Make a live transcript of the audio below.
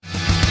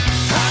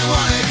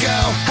go,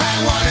 I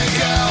wanna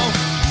go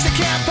to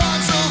Camp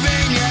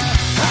Pennsylvania.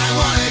 I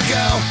wanna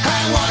go,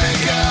 I wanna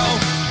go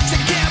to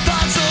Camp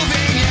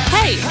Pennsylvania.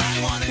 Hey,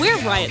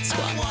 we're Riot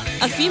Squad,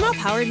 a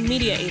female-powered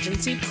media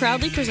agency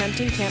proudly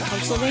presenting Camp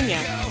Pennsylvania,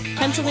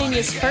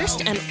 Pennsylvania's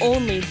first and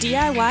only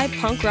DIY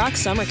punk rock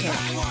summer camp.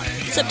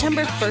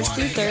 September 1st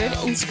through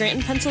 3rd in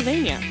Scranton,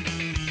 Pennsylvania.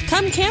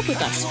 Come camp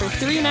with us for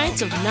 3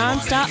 nights of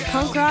non-stop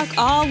punk rock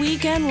all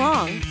weekend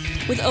long,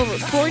 with over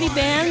 40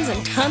 bands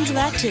and tons of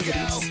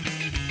activities.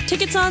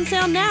 Tickets on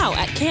sale now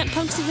at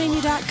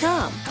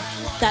camppunksylvania.com.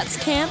 That's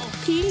camp,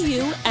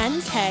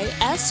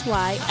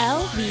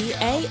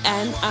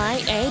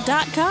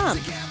 PUNKSYLVANIA.com.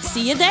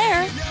 See you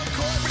there.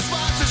 Corporate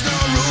sponsors, no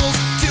rules.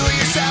 Do it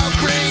yourself,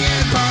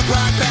 bringing punk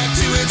rock back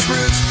to its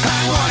roots.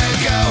 I wanna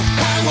go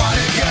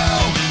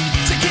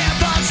to Camp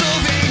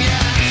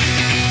Pennsylvania.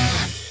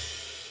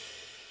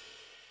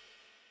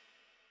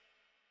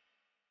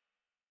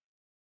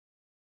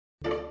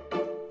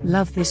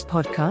 Love this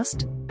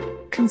podcast?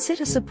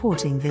 Consider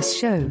supporting this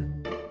show.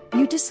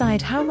 You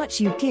decide how much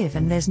you give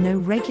and there's no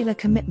regular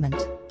commitment.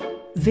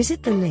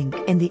 Visit the link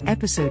in the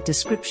episode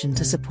description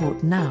to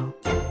support now.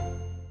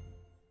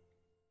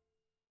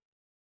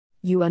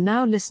 You are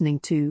now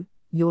listening to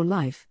Your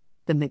Life,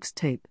 the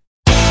Mixtape.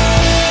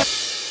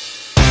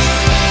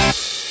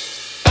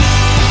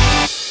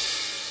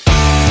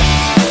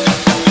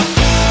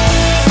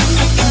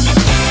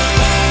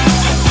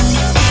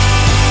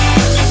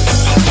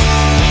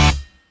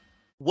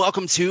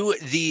 Welcome to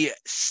the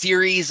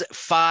Series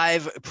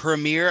 5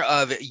 premiere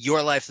of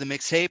Your Life, the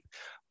Mixtape.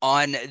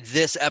 On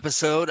this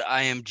episode,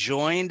 I am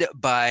joined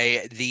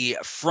by the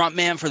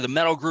frontman for the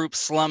metal group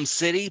Slum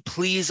City.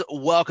 Please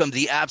welcome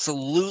the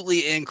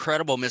absolutely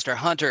incredible Mr.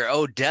 Hunter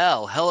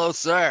DELL. Hello,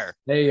 sir.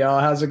 Hey, y'all.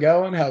 How's it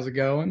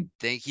going?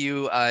 Thank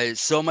you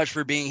so much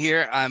for being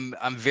here.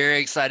 I'm very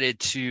excited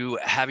to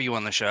have you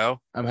on the show.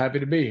 I'm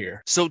happy to be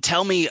here. So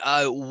tell me,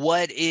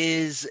 what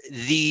is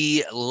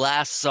the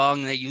last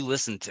song that you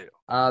listened to?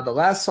 The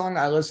last song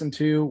I listened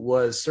to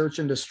was Search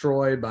and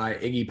Destroy by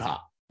Iggy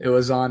Pop. It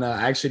was on,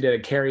 I actually did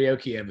a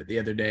karaoke of it the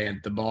other day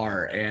at the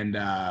bar, and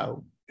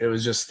it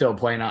was just still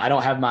playing.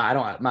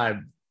 My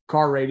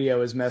car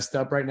radio is messed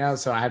up right now,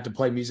 so I have to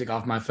play music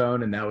off my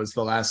phone, and that was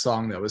the last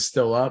song that was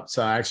still up,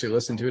 so I actually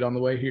listened to it on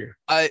the way here.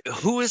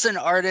 Who is an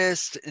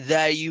artist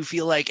that you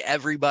feel like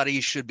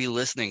everybody should be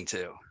listening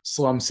to?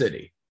 Slum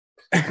City.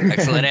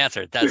 Excellent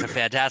answer. That's a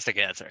fantastic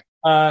answer.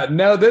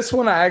 No, this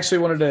one I actually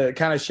wanted to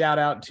kind of shout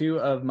out two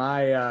of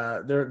my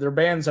they're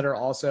bands that are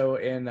also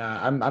in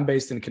I'm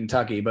based in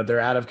Kentucky, but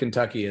they're out of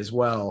Kentucky as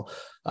well.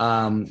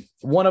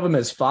 One of them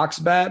is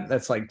Foxbat.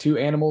 That's like two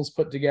animals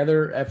put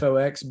together,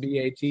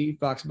 Foxbat,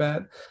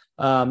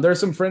 Foxbat. They're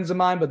some friends of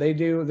mine, but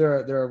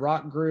they're a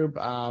rock group.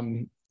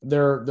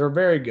 They're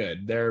very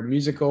good. Their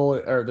music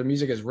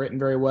is written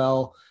very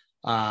well.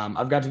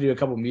 I've got to do a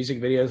couple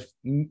music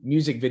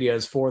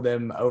videos for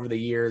them over the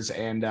years,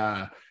 and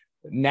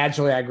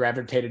naturally I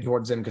gravitated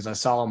towards them because I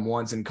saw them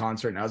once in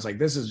concert and I was like,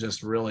 this is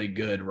just really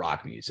good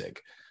rock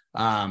music.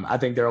 I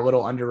think they're a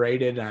little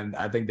underrated, and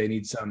I think they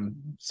need some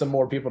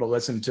more people to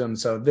listen to them.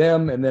 So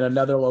them, and then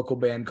another local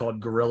band called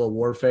Guerrilla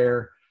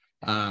Warfare.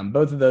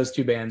 Both of those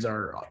two bands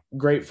are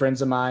great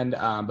friends of mine,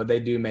 but they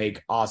do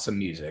make awesome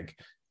music.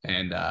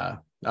 And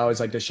I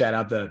always like to shout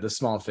out the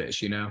small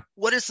fish, you know.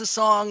 What is the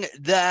song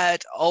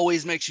that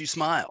always makes you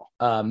smile?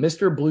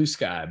 Mr. Blue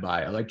Sky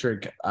by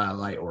Electric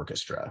Light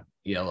Orchestra,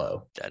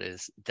 Yellow. That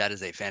is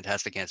a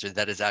fantastic answer.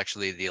 That is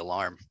actually the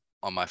alarm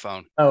on my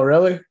phone. Oh,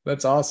 really?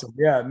 That's awesome.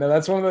 Yeah, no,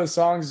 that's one of those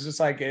songs,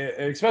 just like,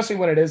 especially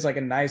when it is like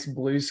a nice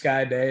blue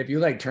sky day. If you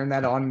like turn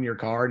that on in your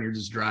car and you're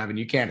just driving,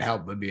 you can't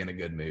help but be in a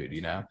good mood,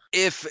 you know?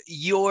 If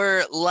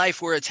your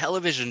life were a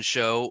television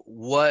show,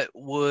 what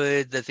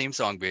would the theme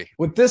song be?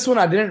 With this one,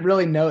 I didn't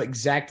really know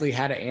exactly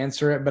how to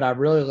answer it, but I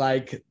really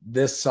like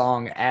this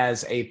song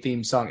as a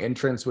theme song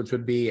entrance, which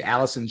would be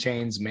Alice in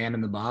Chains' Man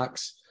in the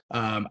Box.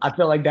 I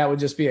feel like that would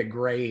just be a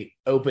great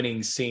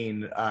opening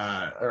scene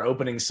or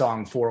opening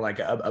song for like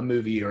a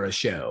movie or a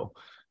show.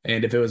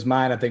 And if it was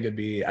mine, I think I'd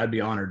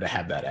be honored to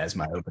have that as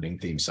my opening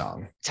theme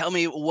song. Tell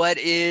me, what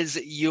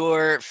is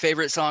your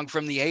favorite song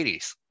from the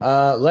 80s?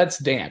 Let's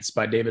Dance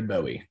by David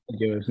Bowie. I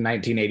think it was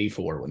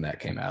 1984 when that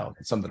came out.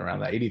 Something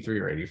around that, 83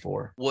 or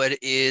 84. What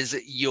is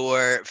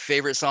your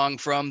favorite song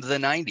from the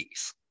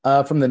 90s?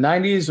 From the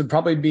 90s would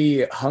probably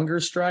be Hunger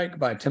Strike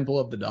by Temple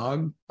of the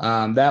Dog.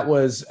 That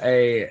was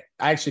I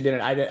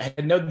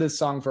had known this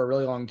song for a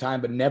really long time,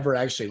 but never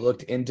actually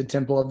looked into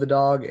Temple of the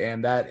Dog.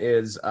 And that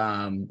is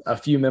a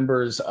few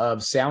members of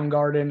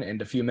Soundgarden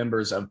and a few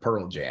members of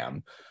Pearl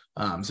Jam.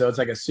 So it's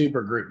like a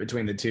super group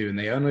between the two, and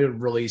they only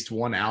released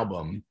one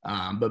album,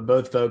 but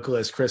both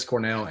vocalists, Chris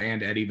Cornell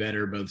and Eddie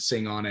Vedder, both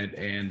sing on it.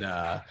 And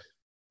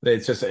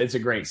it's a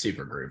great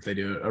super group. They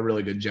do a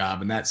really good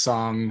job. And that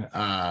song,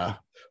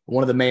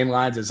 one of the main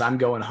lines is "I'm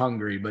going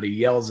hungry," but he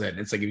yells it.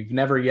 It's like, if you've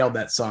never yelled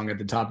that song at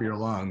the top of your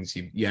lungs,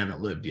 you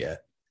haven't lived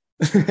yet.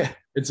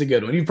 It's a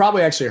good one. You've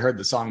probably actually heard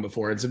the song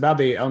before. It's about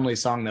the only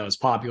song that was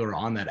popular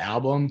on that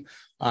album.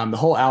 The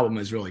whole album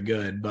is really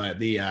good, but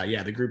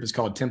the group is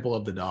called Temple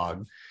of the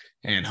Dog.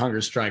 and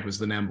Hunger Strike was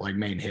the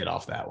main hit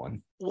off that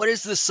one. What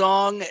is the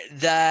song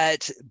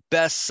that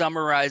best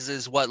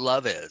summarizes what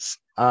love is?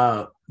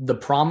 The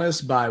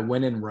Promise by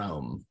When in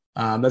Rome.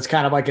 That's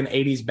kind of like an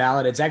 80s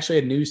ballad. It's actually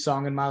a new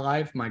song in my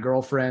life. My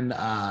girlfriend,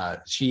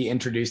 she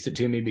introduced it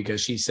to me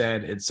because she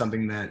said it's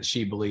something that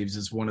she believes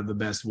is one of the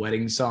best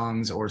wedding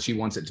songs, or she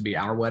wants it to be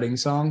our wedding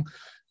song.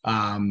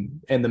 And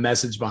the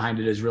message behind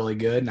it is really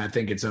good. And I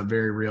think it's a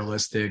very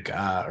realistic,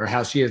 or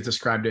how she has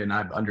described it, and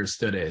I've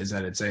understood it, is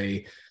that it's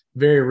a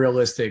very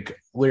realistic,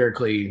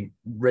 lyrically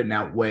written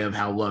out way of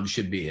how love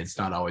should be. It's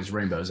not always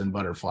rainbows and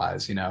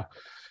butterflies, you know?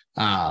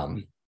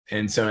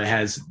 And so it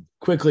has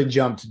quickly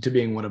jumped to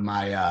being one of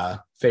my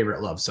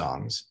favorite love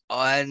songs.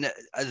 On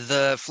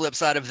the flip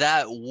side of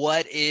that,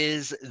 what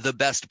is the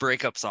best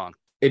breakup song?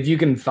 If you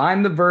can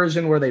find the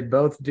version where they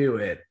both do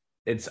it,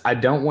 it's I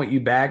Don't Want You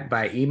Back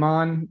by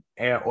Iman,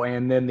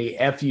 and then the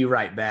F You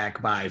Right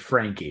Back by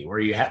Frankie, where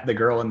you have the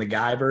girl and the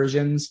guy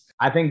versions.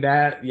 I think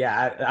that,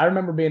 yeah, I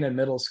remember being in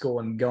middle school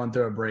and going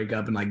through a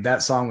breakup, and like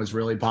that song was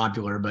really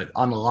popular. But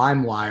on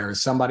LimeWire,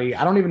 somebody,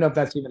 I don't even know if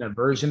that's even a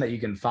version that you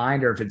can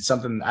find, or if it's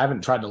something, I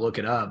haven't tried to look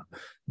it up.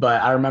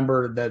 But I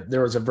remember that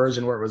there was a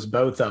version where it was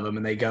both of them,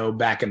 and they go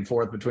back and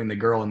forth between the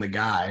girl and the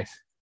guy.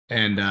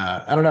 And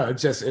I don't know,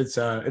 it's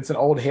an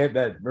old hit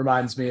that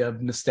reminds me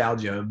of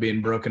nostalgia of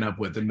being broken up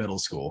with in middle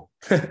school.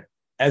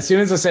 As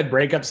soon as I said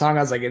breakup song,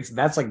 I was like,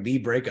 that's like the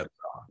breakup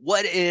song.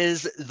 What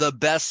is the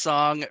best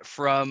song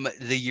from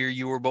the year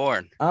you were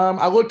born?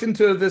 I looked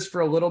into this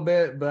for a little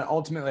bit, but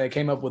ultimately I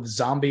came up with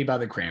Zombie by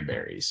the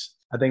Cranberries.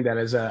 I think that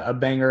is a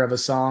banger of a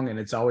song, and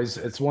it's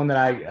one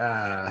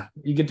that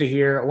you get to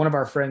hear. One of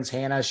our friends,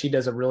 Hannah, she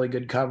does a really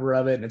good cover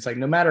of it, and it's like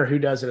no matter who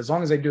does it, as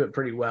long as they do it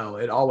pretty well,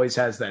 it always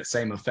has that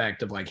same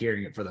effect of like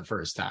hearing it for the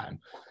first time.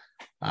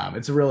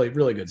 It's a really,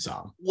 really good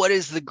song. What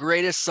is the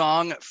greatest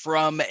song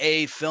from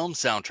a film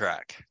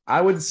soundtrack?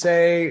 I would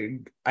say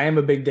I am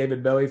a big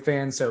David Bowie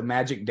fan, so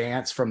Magic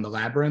Dance from The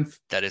Labyrinth.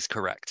 That is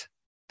correct.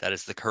 That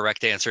is the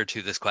correct answer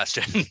to this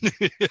question.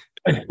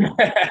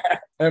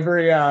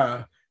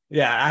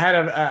 Yeah, I had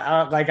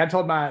I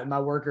told my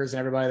workers and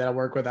everybody that I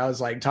work with, I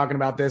was like talking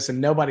about this and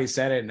nobody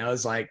said it. And I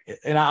was like,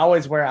 and I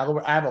always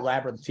I have a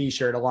Labyrinth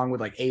t-shirt along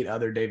with like 8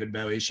 other David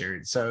Bowie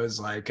shirts. So it was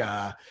like,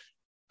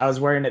 I was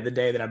wearing it the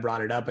day that I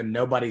brought it up and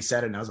nobody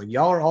said it. And I was like,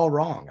 y'all are all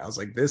wrong. I was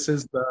like, this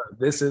is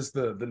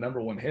the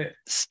number one hit.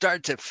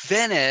 Start to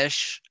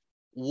finish,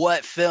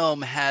 what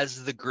film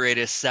has the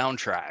greatest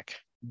soundtrack?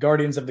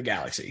 Guardians of the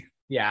Galaxy.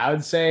 Yeah, I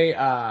would say,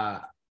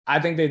 I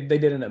think they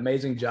did an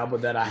amazing job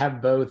with that. I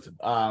have both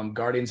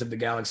Guardians of the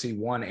Galaxy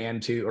 1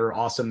 and 2, or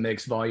Awesome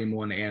Mix Volume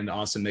 1 and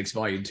Awesome Mix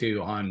Volume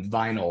 2 on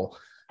vinyl.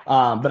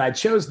 But I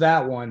chose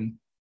that one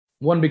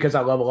because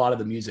I love a lot of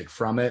the music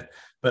from it.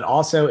 But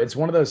also it's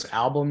one of those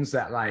albums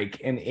that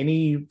like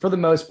for the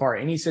most part,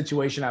 any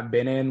situation I've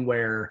been in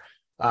where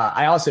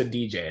I also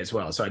DJ as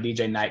well. So I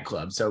DJ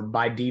nightclubs. So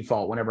by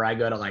default, whenever I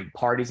go to like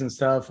parties and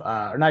stuff,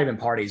 or not even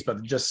parties,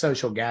 but just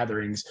social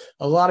gatherings,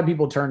 a lot of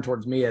people turn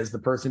towards me as the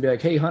person to be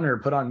like, hey, Hunter,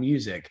 put on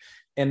music.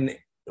 And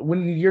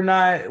when you're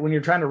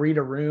trying to read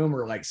a room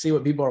or like see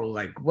what people are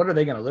like, what are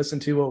they going to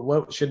listen to?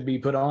 What should be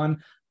put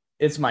on?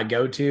 It's my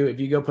go-to. If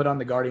you go put on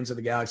the Guardians of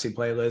the Galaxy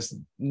playlist,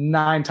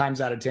 9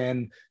 times out of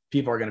 10,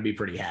 people are going to be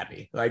pretty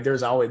happy. Like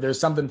there's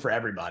something for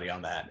everybody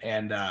on that.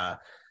 And,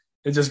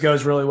 it just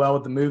goes really well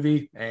with the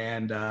movie,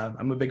 and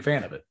I'm a big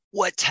fan of it.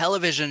 What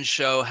television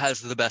show has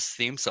the best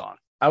theme song?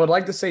 I would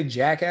like to say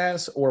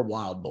Jackass or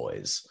Wild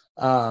Boys.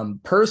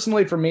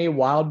 Personally, for me,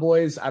 Wild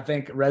Boys, I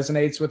think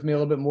resonates with me a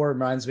little bit more. It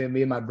reminds me of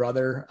me and my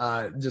brother.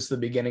 Just the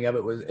beginning of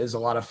it is a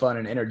lot of fun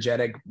and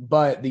energetic.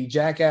 But the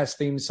Jackass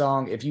theme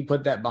song, if you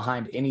put that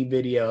behind any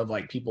video of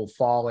like people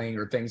falling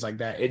or things like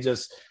that,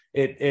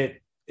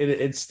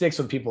 it sticks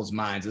with people's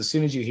minds. As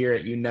soon as you hear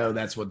it, you know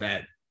that's what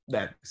that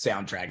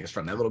soundtrack is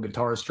from, that little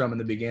guitar strum in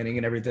the beginning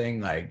and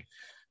everything. Like,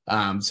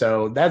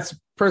 so that's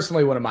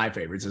personally one of my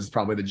favorites, is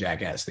probably the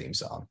Jackass theme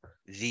song.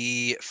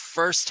 The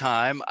first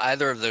time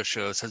either of those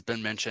shows has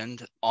been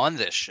mentioned on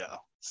this show.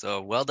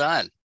 So well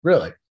done.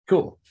 Really?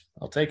 Cool.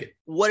 I'll take it.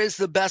 What is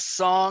the best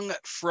song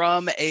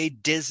from a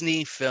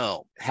Disney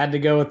film? Had to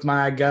go with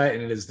my gut,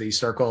 and it is The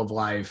Circle of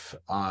Life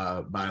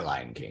by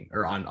Lion King,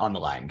 or on the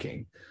Lion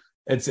King.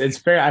 It's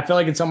fair. I feel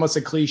like it's almost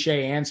a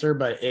cliche answer,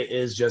 but it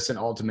is just an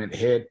ultimate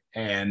hit,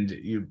 and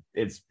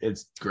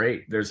it's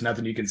great. There's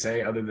nothing you can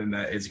say other than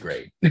that it's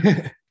great.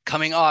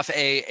 Coming off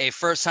a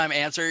first time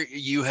answer,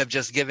 you have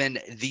just given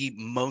the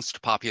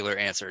most popular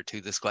answer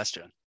to this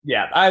question.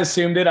 Yeah, I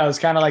assumed it. I was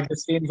kind of like,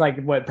 this seems like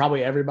what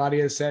probably everybody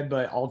has said,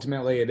 but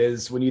ultimately it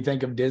is. When you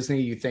think of Disney,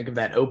 you think of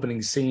that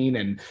opening scene,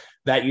 and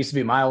that used to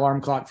be my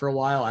alarm clock for a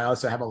while. I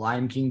also have a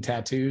Lion King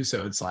tattoo,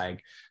 so it's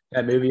like,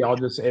 that movie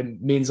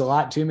it means a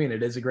lot to me, and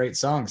it is a great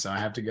song, so I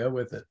have to go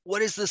with it.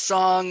 What is the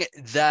song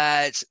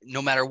that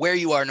no matter where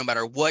you are, no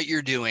matter what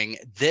you're doing,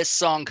 this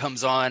song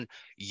comes on,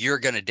 you're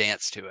going to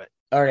dance to it?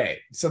 All right.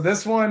 So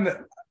this one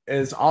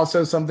is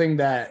also something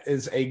that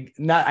is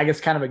not, I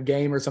guess, kind of a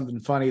game or something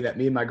funny that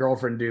me and my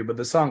girlfriend do, but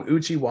the song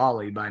Uchi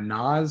Wally by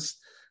Nas,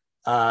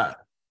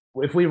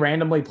 if we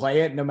randomly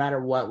play it, no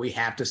matter what, we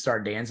have to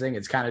start dancing.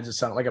 It's kind of just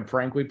something like a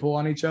prank we pull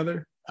on each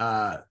other.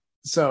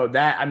 So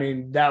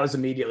that was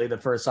immediately the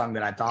first song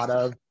that I thought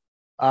of.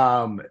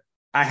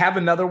 I have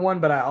another one,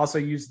 but I also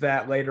used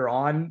that later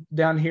on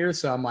down here.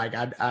 So I'm like,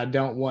 I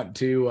don't want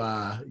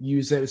to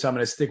use it. So I'm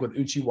going to stick with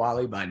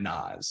Uchiwali by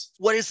Nas.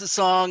 What is the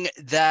song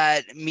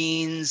that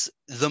means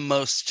the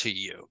most to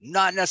you?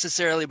 Not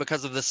necessarily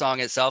because of the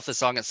song itself. The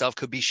song itself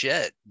could be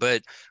shit,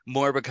 but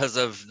more because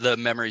of the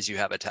memories you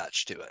have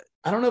attached to it.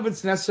 I don't know if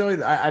it's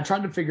necessarily, I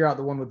tried to figure out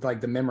the one with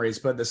like the memories,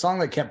 but the song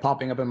that kept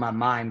popping up in my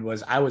mind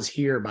was I Was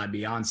Here by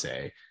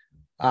Beyonce.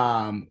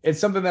 It's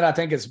something that I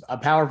think is a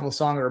powerful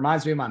song. It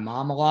reminds me of my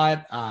mom a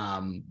lot.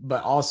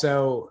 But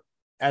also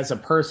as a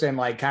person,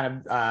 like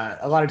kind of,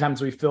 a lot of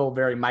times we feel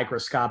very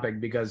microscopic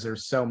because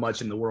there's so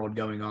much in the world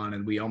going on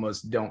and we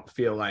almost don't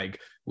feel like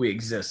we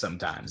exist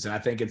sometimes. And I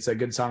think it's a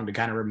good song to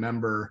kind of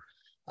remember.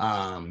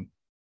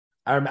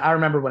 I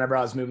remember whenever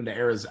I was moving to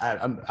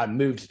Arizona, I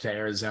moved to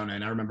Arizona,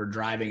 and I remember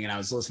driving and I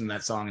was listening to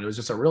that song, and it was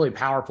just a really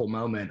powerful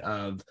moment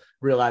of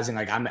realizing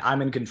like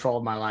I'm in control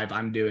of my life.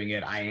 I'm doing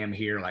it. I am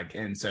here. Like,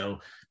 and so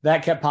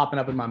that kept popping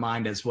up in my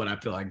mind as what I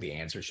feel like the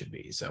answer should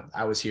be. So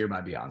I Was Here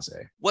by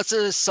Beyonce. What's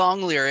a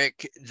song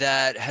lyric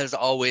that has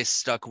always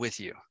stuck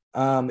with you?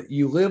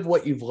 You live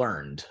what you've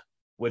learned,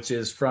 which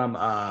is from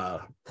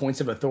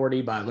Points of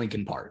Authority by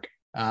Linkin Park.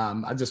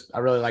 I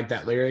really like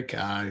that lyric.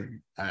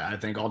 I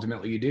think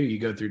ultimately you do. You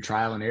go through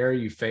trial and error,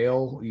 you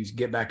fail, you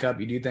get back up,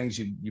 you do things,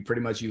 you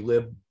pretty much, you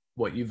live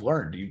what you've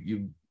learned,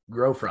 you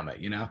grow from it,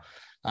 you know?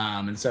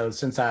 And so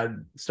since I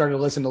started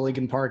listening to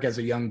Linkin Park as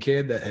a young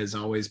kid, that has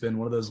always been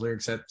one of those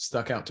lyrics that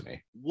stuck out to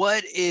me.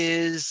 What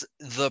is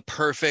the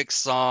perfect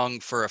song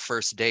for a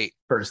first date?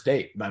 First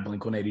Date by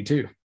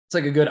Blink-182. It's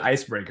like a good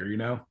icebreaker, you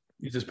know?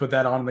 You just put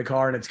that on in the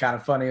car and it's kind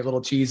of funny, a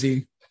little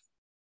cheesy.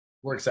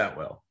 Works out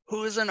well.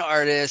 Who is an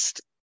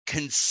artist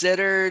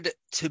considered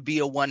to be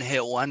a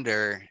one-hit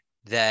wonder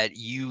that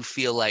you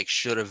feel like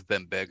should have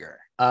been bigger?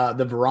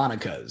 The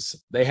Veronicas.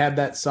 They had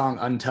that song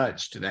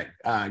Untouched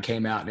that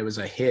came out, and it was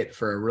a hit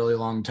for a really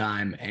long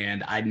time,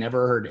 and I'd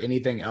never heard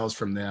anything else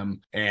from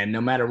them. And no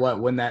matter what,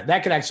 when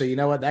that could actually, you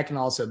know what, that can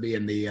also be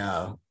in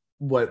the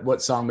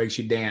what song makes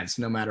you dance,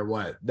 no matter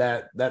what.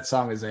 That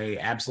song is a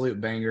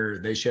absolute banger.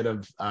 They should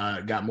have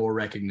got more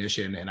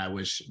recognition, and I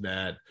wish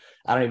that,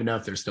 I don't even know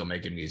if they're still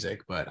making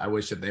music, but I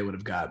wish that they would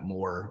have got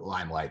more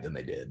limelight than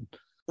they did.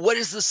 What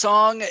is the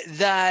song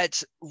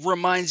that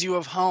reminds you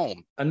of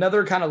home?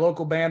 Another kind of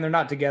local band, they're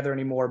not together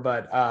anymore,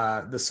 but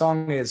the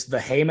song is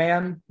The Hey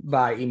Man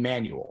by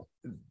Emmanuel.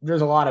 There's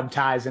a lot of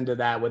ties into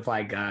that with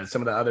like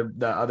some of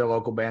the other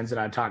local bands that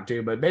I talked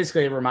to, but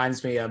basically it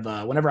reminds me of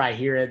whenever I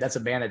hear it, that's a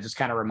band that just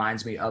kind of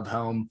reminds me of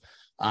home.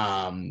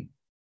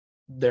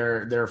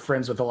 They're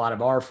friends with a lot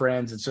of our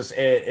friends. It's just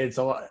it's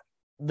a lot.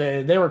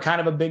 They were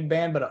kind of a big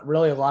band, but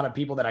really a lot of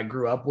people that I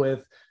grew up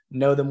with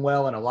know them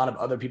well, and a lot of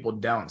other people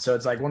don't. So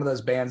it's like one of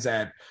those bands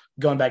that,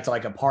 going back to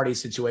like a party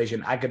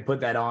situation, I could put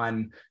that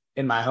on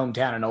in my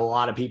hometown and a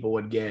lot of people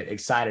would get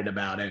excited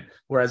about it.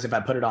 Whereas if I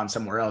put it on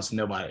somewhere else,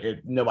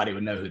 nobody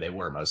would know who they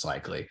were, most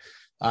likely.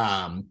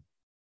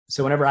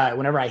 So whenever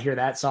I hear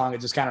that song,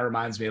 it just kind of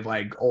reminds me of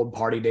like old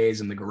party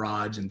days in the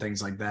garage and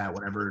things like that,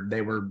 whenever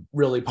they were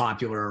really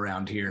popular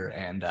around here.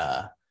 And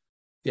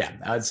yeah,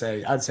 I'd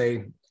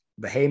say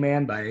The Hey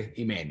Man by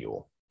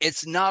Emmanuel.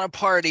 It's not a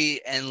party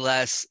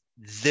unless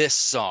this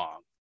song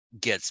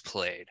gets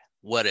played.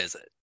 What is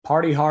it?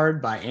 Party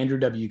Hard by Andrew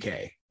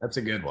WK. That's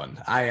a good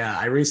one.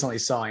 I recently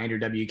saw Andrew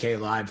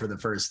WK live for the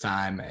first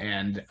time,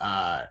 and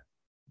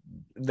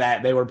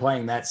that they were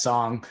playing that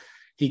song.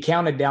 He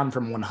counted down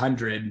from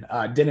 100,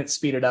 didn't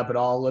speed it up at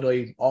all,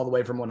 literally all the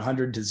way from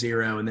 100 to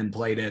 0, and then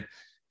played it.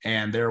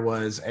 And there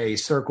was a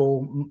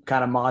circle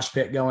kind of mosh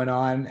pit going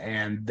on,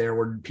 and there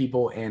were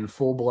people in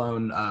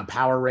full-blown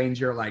Power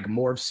Ranger, like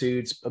morph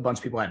suits. A bunch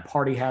of people had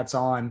party hats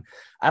on.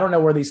 I don't know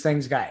where these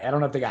things got. I don't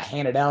know if they got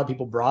handed out,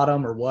 people brought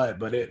them or what,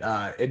 but it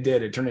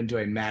did. It turned into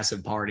a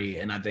massive party,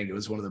 and I think it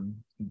was one of the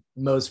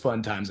most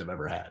fun times I've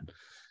ever had.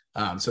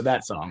 So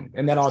that song,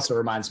 and that also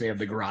reminds me of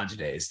the garage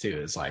days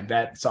too. It's like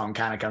that song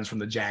kind of comes from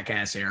the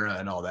Jackass era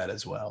and all that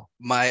as well.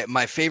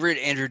 My favorite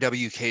Andrew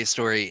WK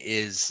story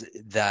is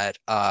that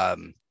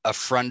a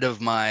friend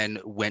of mine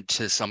went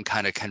to some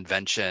kind of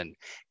convention,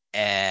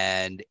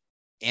 and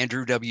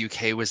Andrew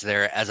WK was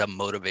there as a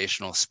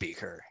motivational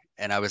speaker.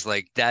 And I was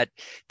like, that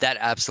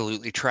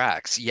absolutely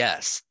tracks.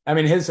 Yes. I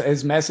mean,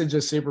 his message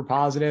is super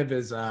positive.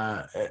 Is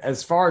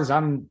as far as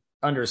I'm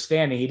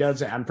understanding, he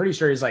does. I'm pretty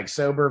sure he's like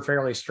sober,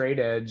 fairly straight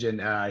edge,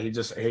 and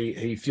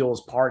he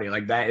fuels party.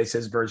 Like that is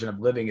his version of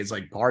living, is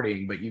like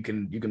partying, but you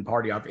can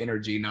party off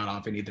energy, not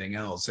off anything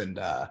else. And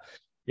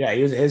yeah,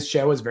 his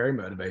show was very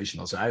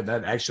motivational. So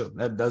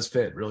that does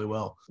fit really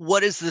well.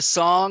 What is the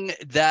song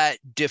that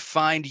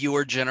defined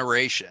your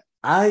generation?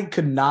 I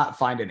could not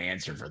find an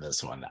answer for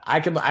this one. I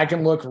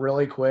can look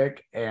really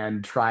quick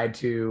and try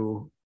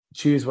to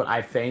choose what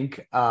I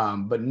think,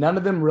 but none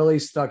of them really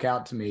stuck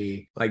out to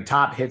me. Like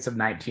top hits of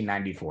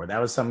 1994.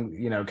 That was some,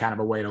 kind of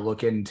a way to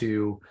look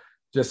into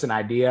just an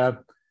idea.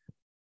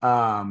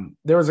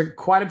 There was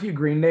quite a few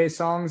Green Day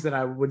songs that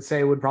I would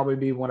say would probably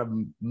be one of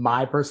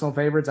my personal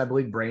favorites. I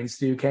believe Brain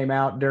Stew came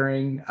out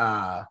during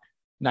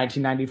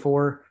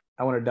 1994.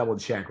 I want to double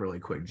check really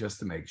quick just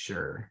to make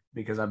sure,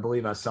 because I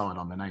believe I saw it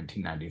on the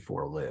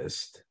 1994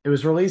 list. It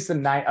was released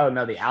in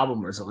the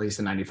album was released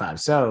in 95.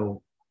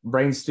 So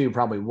Brain Stew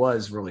probably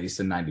was released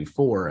in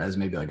 94 as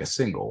maybe like a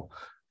single.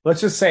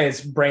 Let's just say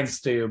it's Brain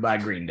Stew by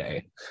Green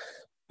Day.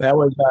 That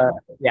was,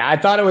 I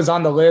thought it was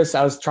on the list.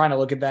 I was trying to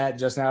look at that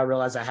just now. I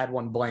realized I had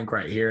one blank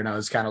right here, and I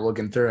was kind of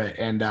looking through it.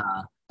 And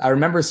I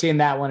remember seeing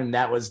that one, and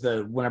that was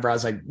whenever I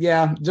was like,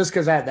 yeah, just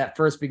because that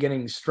first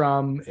beginning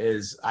strum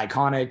is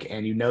iconic,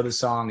 and you know the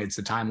song, it's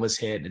a timeless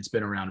hit, and it's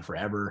been around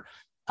forever.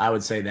 I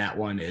would say that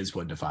one is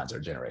what defines our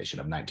generation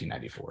of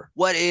 1994.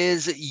 What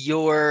is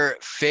your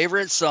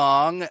favorite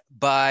song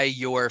by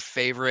your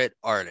favorite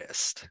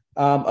artist?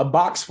 A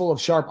Box Full of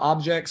Sharp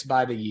Objects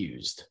by The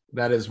Used.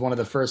 That is one of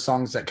the first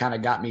songs that kind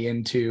of got me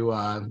into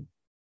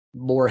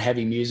more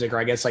heavy music, or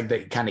I guess like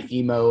the kind of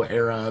emo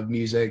era of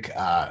music.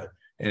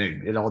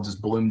 And it all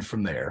just bloomed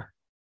from there.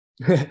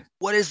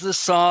 What is the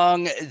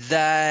song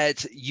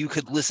that you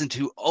could listen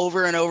to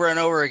over and over and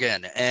over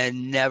again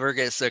and never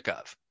get sick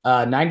of?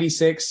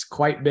 96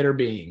 Quite Bitter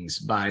Beings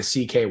by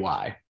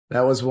CKY.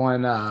 That was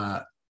one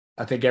I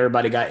think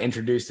everybody got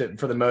introduced to,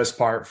 for the most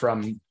part,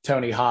 from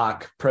Tony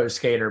Hawk, Pro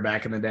Skater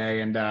back in the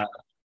day. And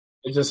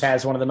it just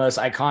has one of the most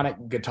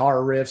iconic guitar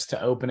riffs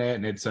to open it.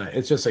 And it's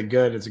a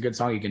good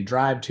song you can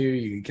drive to,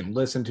 you can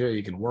listen to,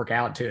 you can work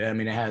out to. I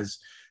mean,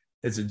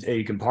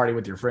 you can party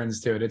with your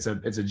friends to it. It's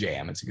a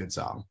jam. It's a good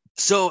song.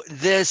 So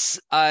this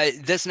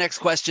next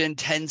question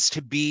tends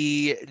to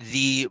be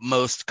the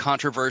most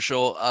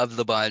controversial of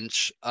the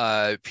bunch.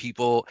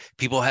 People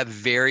have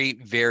very,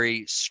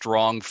 very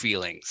strong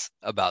feelings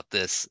about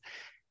this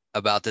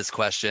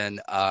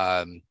question.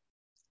 I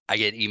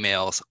get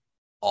emails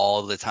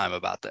all the time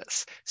about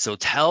this. So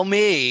tell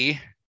me,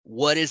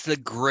 what is the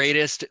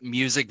greatest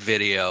music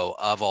video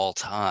of all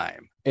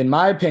time? In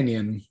my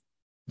opinion,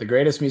 the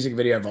greatest music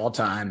video of all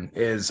time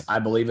is I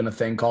Believe in a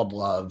Thing Called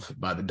Love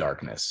by The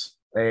Darkness.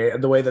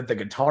 The way that the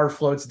guitar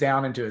floats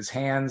down into his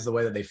hands, the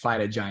way that they fight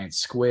a giant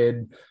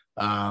squid,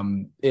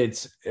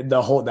 it's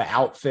the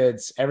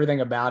outfits,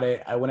 everything about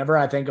it. Whenever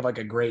I think of like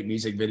a great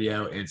music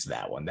video, it's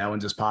that one. That one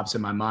just pops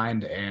in my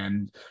mind.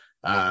 And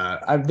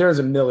there's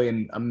a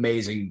million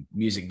amazing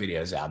music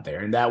videos out there.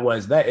 And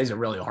that is a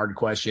really hard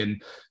question.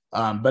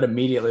 But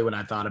immediately when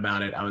I thought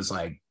about it, I was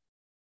like,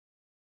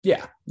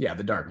 yeah,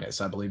 The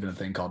Darkness. I Believe in a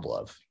Thing Called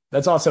Love.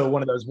 That's also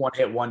one of those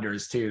one-hit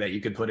wonders too that you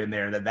could put in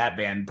there that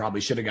band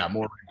probably should have got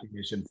more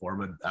recognition for.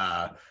 But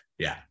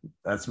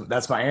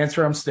that's my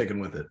answer. I'm sticking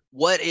with it.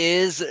 What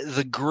is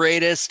the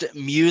greatest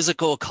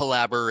musical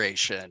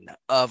collaboration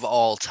of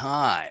all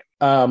time?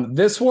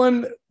 This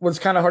one was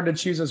kind of hard to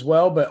choose as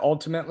well, but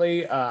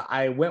ultimately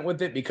I went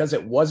with it because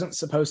it wasn't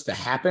supposed to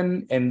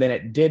happen, and then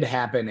it did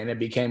happen, and it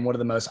became one of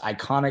the most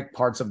iconic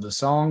parts of the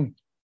song.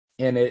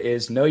 And it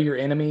is Know Your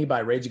Enemy by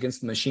Rage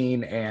Against the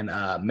Machine and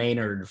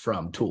Maynard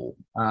from Tool.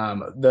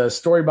 The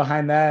story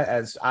behind that,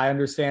 as I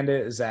understand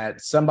it, is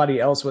that somebody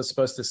else was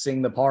supposed to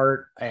sing the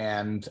part,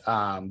 and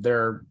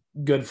they're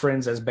good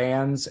friends as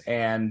bands,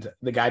 and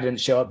the guy didn't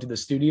show up to the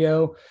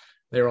studio.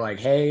 They were like,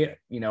 hey,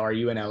 are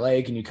you in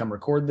LA? Can you come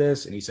record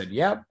this? And he said,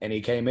 yep. And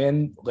he came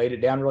in, laid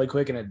it down really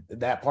quick. And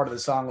that part of the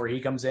song where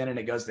he comes in and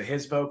it goes to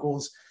his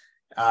vocals,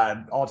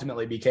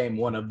 ultimately became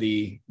one of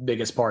the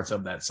biggest parts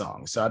of that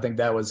song. So I think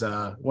that was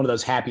one of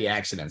those happy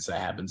accidents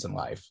that happens in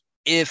life.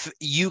 If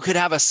you could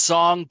have a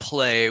song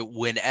play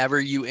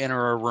whenever you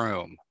enter a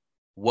room,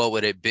 what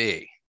would it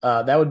be?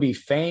 That would be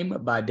Fame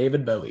by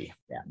David Bowie.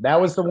 Yeah, that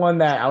was the one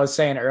that I was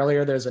saying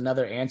earlier. There's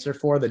another answer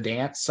for the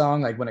dance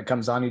song. Like when it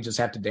comes on, you just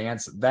have to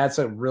dance. That's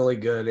a really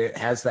good, it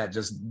has that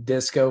just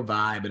disco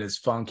vibe. It is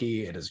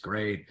funky. It is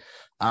great.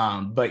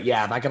 But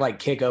yeah, if I could like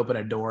kick open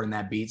a door and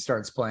that beat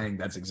starts playing,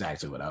 that's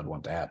exactly what I would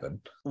want to happen.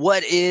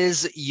 What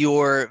is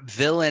your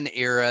villain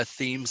era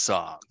theme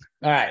song?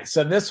 All right.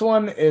 So this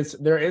one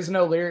there is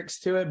no lyrics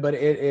to it, but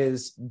it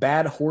is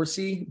Bad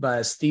Horsey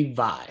by Steve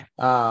Vai.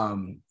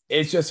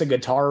 It's just a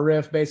guitar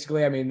riff,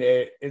 basically. I mean,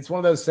 it's one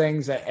of those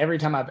things that every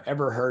time I've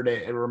ever heard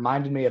it, it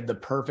reminded me of the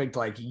perfect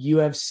like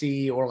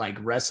UFC or like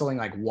wrestling,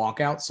 like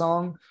walkout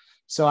song.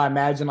 So I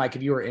imagine like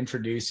if you were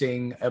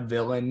introducing a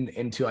villain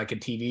into like a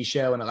TV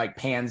show and it like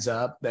pans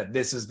up, that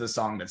this is the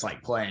song that's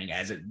like playing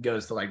as it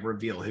goes to like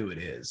reveal who it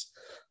is.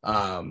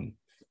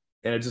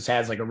 And it just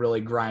has like a really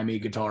grimy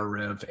guitar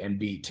riff and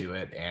beat to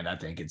it. And I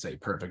think it's a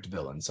perfect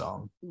villain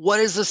song.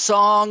 What is a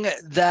song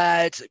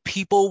that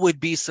people would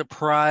be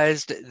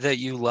surprised that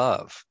you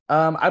love?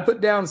 I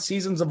put down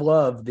Seasons of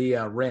Love, the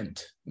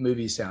Rent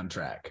movie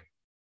soundtrack.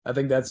 I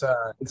think it's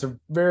a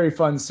very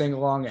fun sing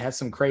along. It has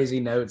some crazy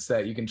notes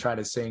that you can try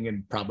to sing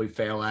and probably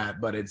fail at,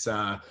 but it's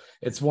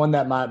one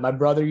that my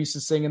brother used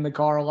to sing in the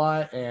car a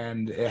lot,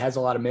 and it has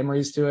a lot of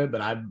memories to it.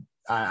 But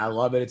I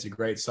love it. It's a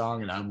great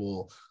song, and I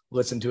will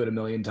listen to it a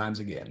million times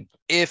again.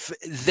 If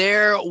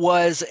there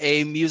was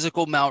a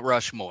musical Mount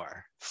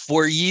Rushmore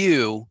for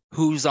you,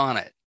 who's on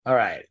it? All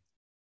right.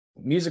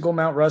 musical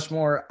Mount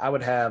Rushmore, I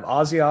would have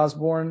Ozzy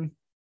Osbourne,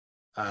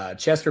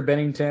 Chester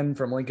Bennington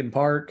from Linkin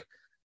Park,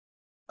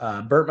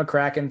 Burt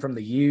McCracken from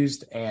The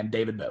Used, and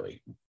David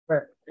Bowie.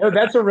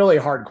 That's a really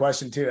hard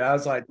question too. I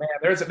was like, man,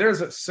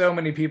 there's so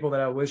many people that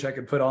I wish I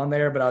could put on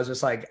there, but I was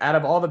just like, out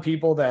of all the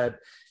people that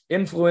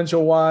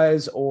influential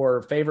wise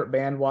or favorite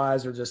band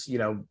wise, or just,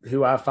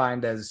 who I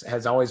find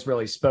has always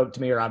really spoke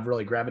to me or I've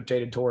really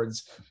gravitated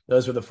towards,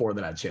 those are the 4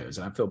 that I chose.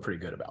 And I feel pretty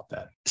good about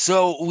that.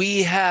 So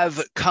we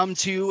have come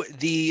to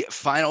the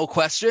final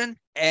question,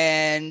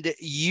 and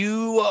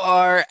you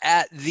are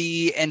at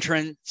the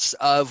entrance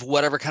of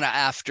whatever kind of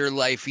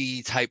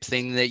afterlife-y type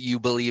thing that you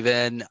believe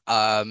in.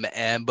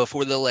 And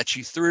before they'll let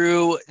you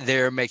through,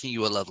 they're making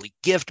you a lovely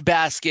gift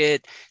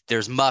basket.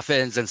 There's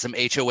muffins and some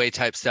HOA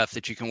type stuff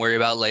that you can worry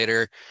about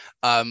later.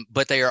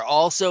 But they are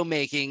also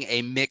making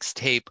a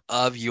mixtape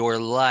of your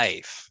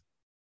life.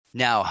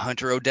 Now,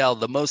 Hunter O'Dell,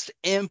 the most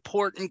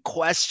important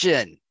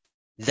question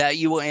that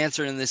you will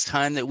answer in this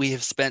time that we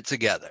have spent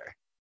together.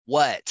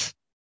 What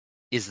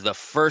is the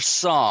first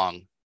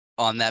song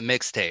on that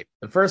mixtape?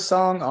 The first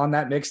song on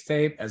that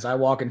mixtape, As I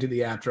Walk Into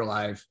the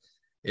Afterlife,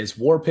 is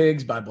War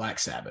Pigs by Black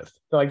Sabbath.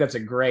 I feel like that's a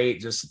great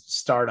just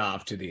start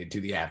off to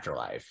the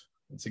afterlife.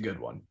 It's a good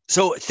one.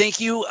 So thank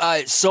you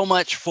so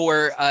much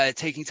for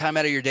taking time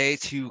out of your day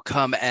to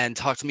come and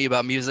talk to me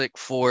about music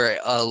for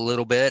a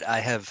little bit.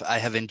 I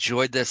have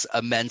enjoyed this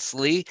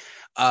immensely.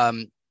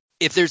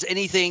 If there's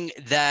anything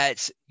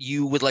that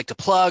you would like to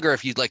plug, or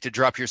if you'd like to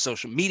drop your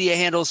social media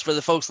handles for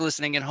the folks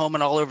listening at home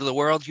and all over the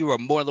world, you are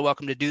more than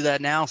welcome to do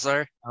that now,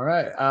 sir. All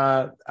right.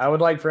 I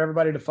would like for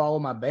everybody to follow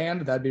my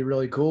band. That'd be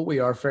really cool. We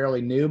are fairly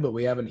new, but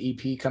we have an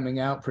EP coming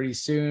out pretty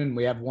soon.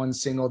 We have one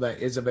single that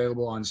is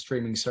available on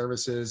streaming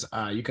services.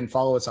 You can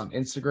follow us on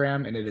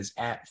Instagram, and it is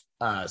at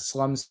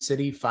Slum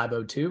City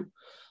 502.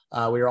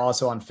 We are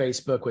also on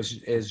Facebook,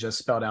 which is just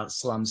spelled out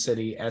Slum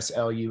City,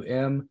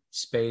 SLUM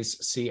space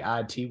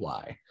CITY.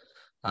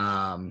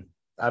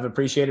 I've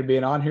appreciated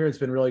being on here. It's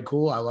been really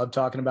cool. I love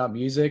talking about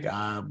music.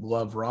 I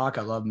love rock.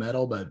 I love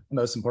metal, but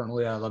most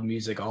importantly, I love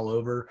music all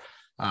over.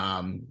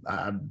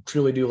 I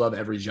truly do love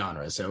every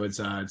genre. So it's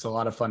a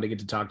lot of fun to get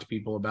to talk to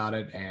people about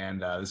it.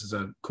 And this is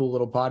a cool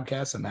little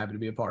podcast. I'm happy to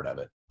be a part of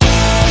it.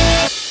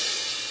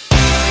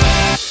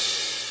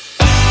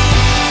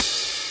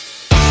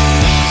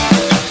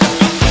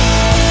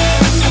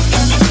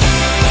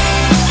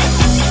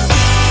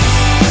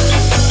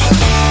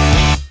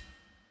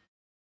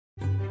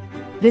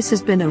 This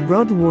has been a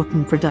Rod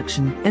Wharton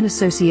production in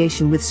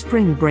association with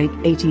Spring Break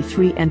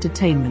 83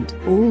 Entertainment.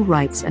 All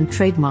rights and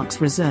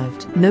trademarks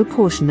reserved. No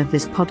portion of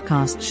this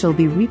podcast shall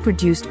be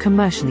reproduced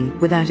commercially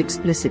without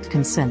explicit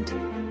consent.